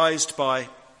characterized by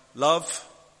love,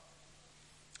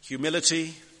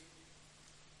 humility,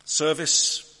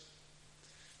 service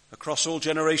across all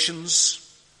generations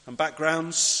and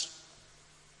backgrounds.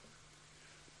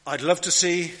 I'd love to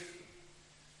see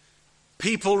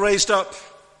people raised up,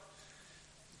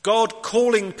 God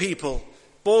calling people,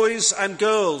 boys and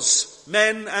girls,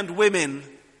 men and women,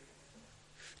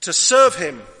 to serve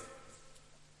him.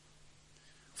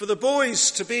 For the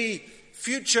boys to be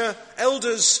future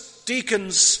elders,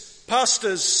 deacons,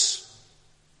 pastors,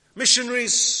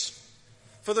 missionaries.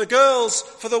 For the girls,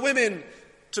 for the women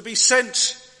to be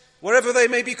sent wherever they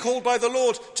may be called by the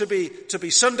Lord, to be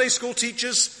Sunday school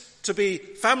teachers, to be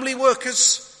family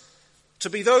workers, to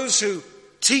be those who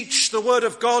teach the word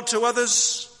of God to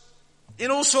others in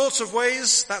all sorts of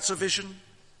ways. That's a vision.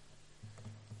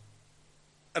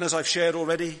 And as I've shared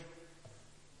already,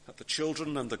 that the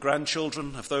children and the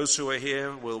grandchildren of those who are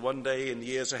here will one day in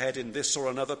years ahead in this or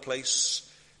another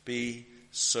place be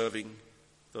serving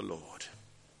the Lord.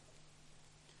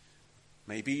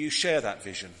 Maybe you share that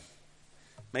vision.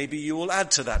 Maybe you will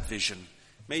add to that vision.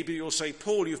 Maybe you'll say,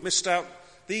 Paul, you've missed out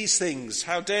these things.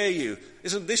 How dare you?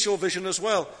 Isn't this your vision as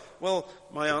well? Well,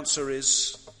 my answer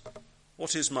is,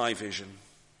 what is my vision?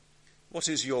 What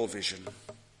is your vision?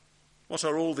 What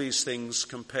are all these things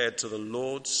compared to the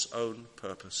Lord's own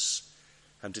purpose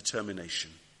and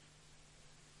determination?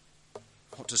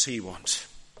 What does he want?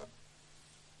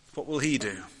 What will he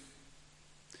do?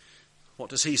 What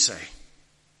does he say?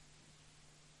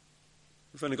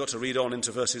 We've only got to read on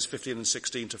into verses 15 and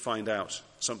 16 to find out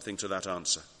something to that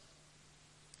answer.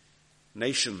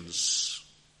 Nations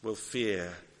will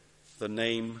fear the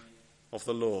name of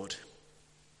the Lord.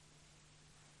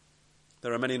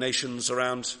 There are many nations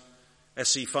around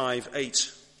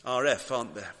SE5-8 RF,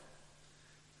 aren't there?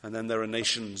 And then there are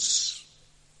nations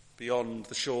beyond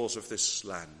the shores of this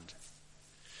land.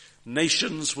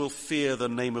 Nations will fear the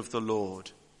name of the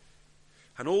Lord,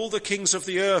 and all the kings of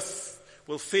the earth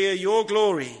will fear your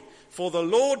glory, for the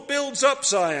Lord builds up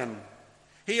Zion.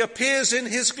 He appears in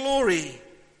his glory.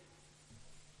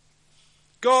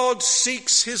 God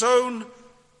seeks his own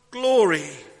glory.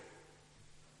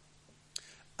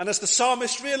 And as the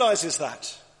psalmist realizes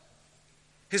that,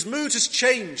 his mood has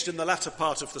changed in the latter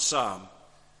part of the psalm.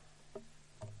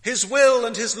 His will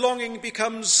and his longing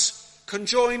becomes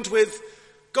conjoined with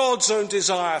God's own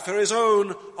desire for his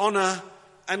own honor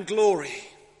and glory.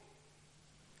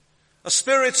 A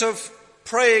spirit of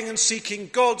praying and seeking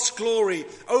God's glory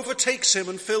overtakes him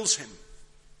and fills him.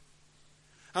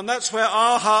 And that's where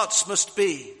our hearts must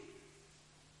be.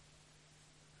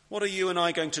 What are you and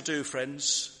I going to do,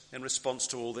 friends, in response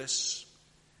to all this?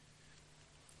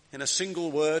 In a single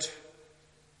word,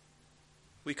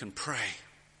 we can pray,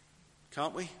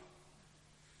 can't we?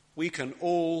 We can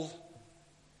all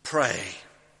pray.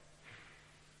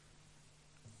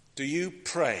 Do you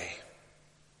pray?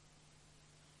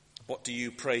 What do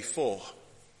you pray for?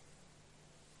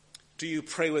 Do you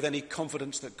pray with any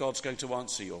confidence that God's going to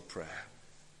answer your prayer?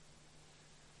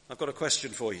 I've got a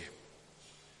question for you.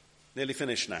 Nearly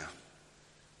finished now.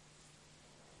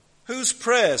 Whose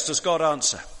prayers does God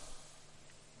answer?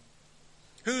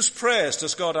 Whose prayers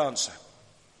does God answer?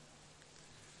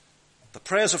 The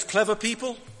prayers of clever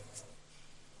people?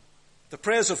 The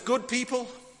prayers of good people?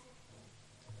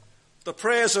 The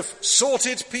prayers of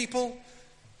sorted people?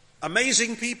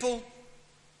 Amazing people?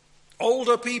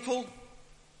 Older people? It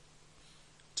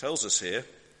tells us here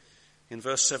in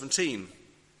verse 17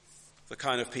 the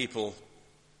kind of people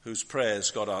whose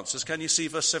prayers God answers. Can you see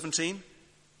verse 17?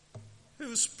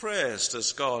 Whose prayers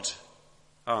does God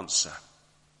answer?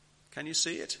 Can you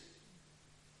see it?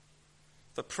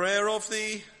 The prayer of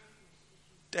the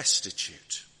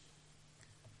destitute.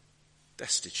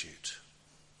 Destitute.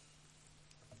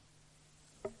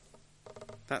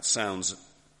 That sounds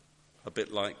a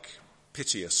bit like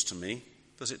piteous to me.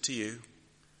 Does it to you?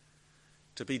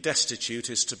 To be destitute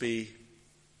is to be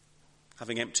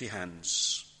having empty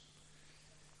hands,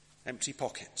 empty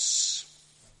pockets.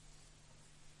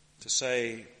 To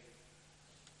say,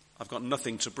 I've got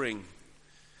nothing to bring.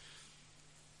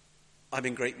 I'm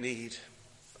in great need.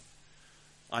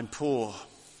 I'm poor.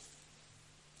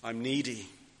 I'm needy.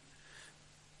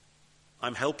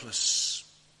 I'm helpless.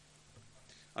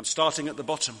 I'm starting at the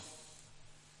bottom.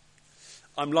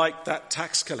 I'm like that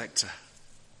tax collector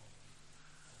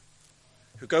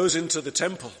who goes into the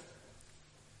temple.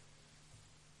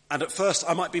 And at first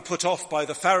I might be put off by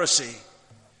the Pharisee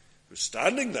who's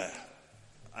standing there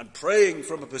and praying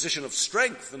from a position of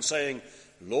strength and saying,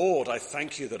 Lord, I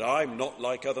thank you that I'm not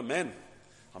like other men.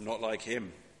 I'm not like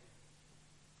him,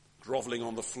 groveling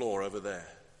on the floor over there.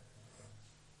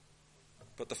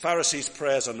 But the Pharisee's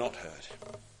prayers are not heard.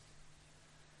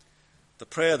 The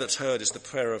prayer that's heard is the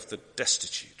prayer of the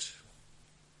destitute,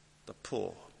 the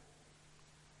poor.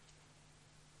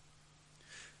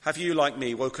 Have you, like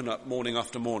me, woken up morning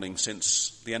after morning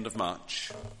since the end of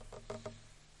March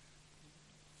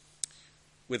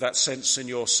with that sense in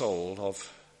your soul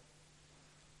of,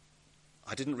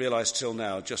 I didn't realize till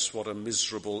now just what a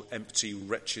miserable, empty,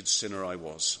 wretched sinner I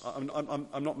was.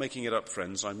 I'm not making it up,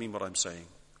 friends. I mean what I'm saying.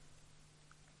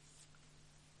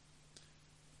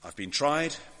 I've been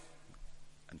tried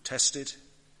and tested,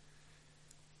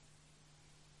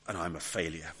 and I'm a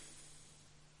failure.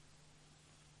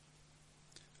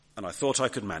 And I thought I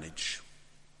could manage.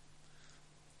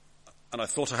 And I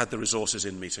thought I had the resources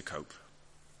in me to cope.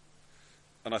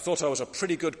 And I thought I was a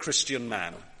pretty good Christian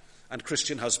man and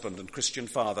Christian husband and Christian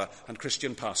father and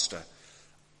Christian pastor.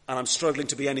 And I'm struggling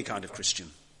to be any kind of Christian.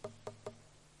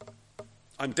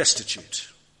 I'm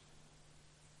destitute.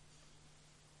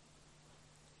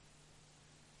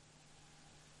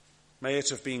 May it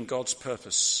have been God's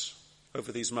purpose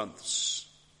over these months,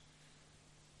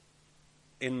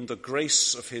 in the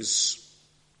grace of his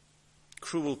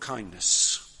cruel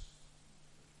kindness,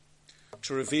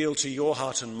 to reveal to your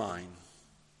heart and mine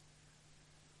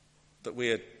that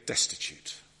we're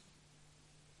destitute,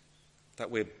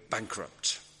 that we're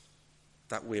bankrupt,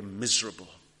 that we're miserable,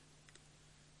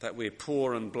 that we're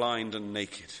poor and blind and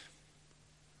naked.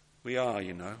 We are,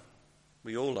 you know.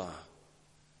 We all are.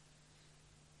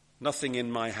 Nothing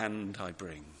in my hand I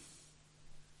bring.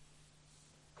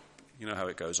 You know how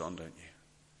it goes on, don't you?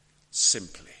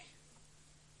 Simply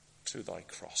to thy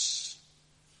cross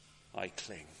I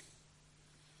cling.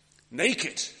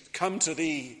 Naked, come to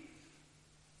thee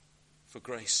for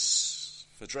grace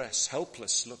for dress.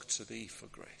 Helpless, look to thee for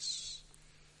grace.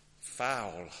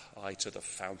 Foul, I to the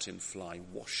fountain fly.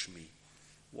 Wash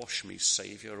me,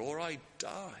 Saviour, or I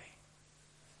die.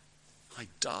 I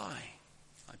die.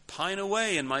 I pine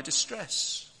away in my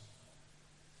distress.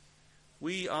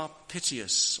 We are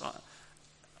piteous.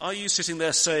 Are you sitting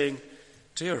there saying,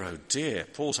 dear, oh dear,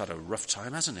 Paul's had a rough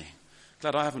time, hasn't he?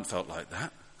 Glad I haven't felt like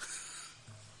that.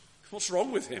 What's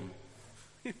wrong with him?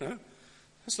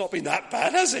 It's not been that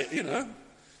bad, has it?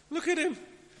 Look at him.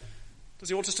 Does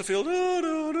he want us to feel,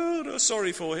 no,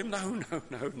 sorry for him? No,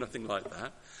 nothing like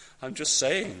that. I'm just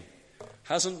saying,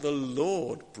 hasn't the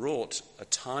Lord brought a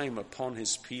time upon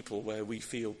his people where we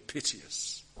feel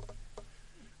piteous?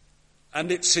 And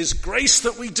it's his grace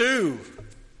that we do,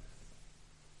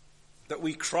 that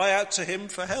we cry out to him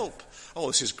for help. Oh,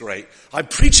 this is great. I'm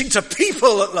preaching to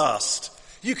people at last.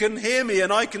 You can hear me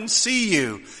and I can see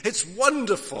you. It's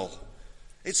wonderful.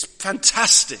 It's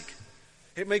fantastic.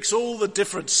 It makes all the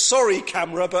difference. Sorry,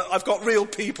 camera, but I've got real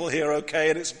people here, okay,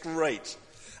 and it's great.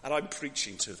 And I'm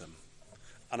preaching to them.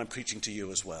 And I'm preaching to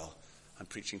you as well. I'm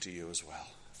preaching to you as well.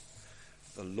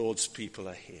 The Lord's people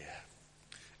are here.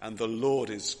 And the Lord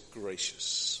is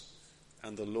gracious.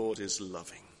 And the Lord is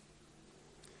loving.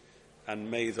 And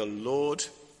may the Lord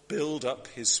build up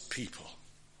his people.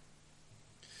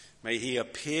 May he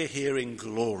appear here in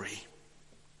glory.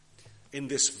 In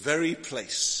this very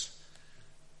place.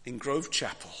 In Grove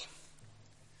Chapel.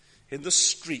 In the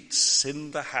streets, in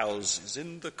the houses,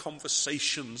 in the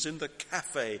conversations, in the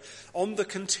cafe, on the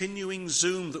continuing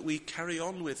Zoom that we carry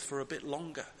on with for a bit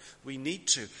longer. We need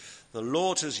to. The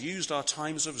Lord has used our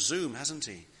times of Zoom, hasn't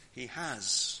he? He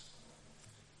has.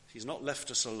 He's not left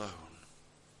us alone.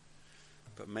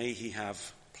 But may he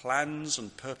have plans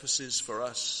and purposes for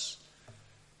us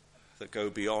that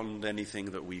go beyond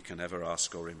anything that we can ever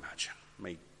ask or imagine.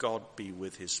 May God be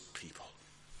with his people.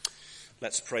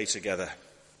 Let's pray together.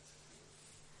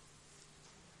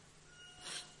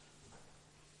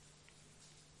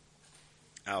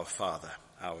 Our Father,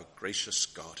 our gracious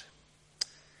God,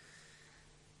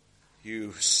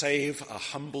 you save a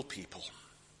humble people.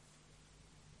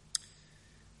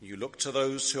 You look to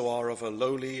those who are of a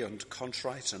lowly and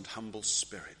contrite and humble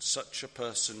spirit. Such a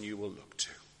person you will look to.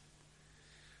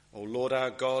 O Lord our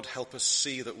God, help us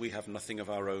see that we have nothing of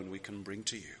our own we can bring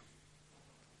to you.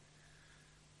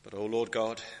 But, O Lord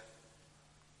God,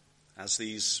 as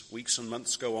these weeks and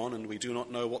months go on and we do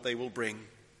not know what they will bring,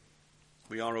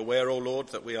 we are aware, O Lord,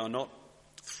 that we are not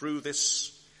through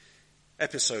this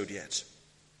episode yet.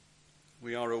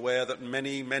 We are aware that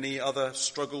many, many other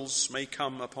struggles may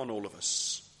come upon all of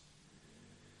us.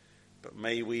 But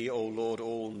may we, O Lord,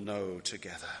 all know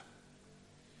together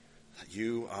that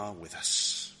you are with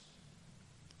us.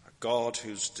 A God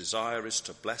whose desire is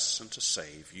to bless and to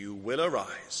save. You will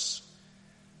arise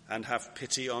and have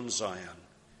pity on Zion.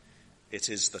 It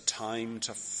is the time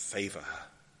to favor her.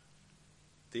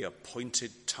 The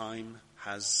appointed time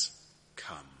has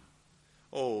come.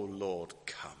 O Lord,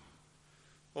 come.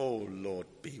 O Lord,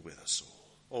 be with us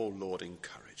all. O Lord,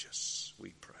 encourage us, we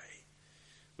pray.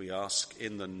 We ask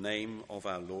in the name of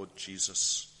our Lord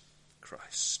Jesus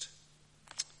Christ.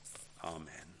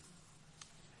 Amen.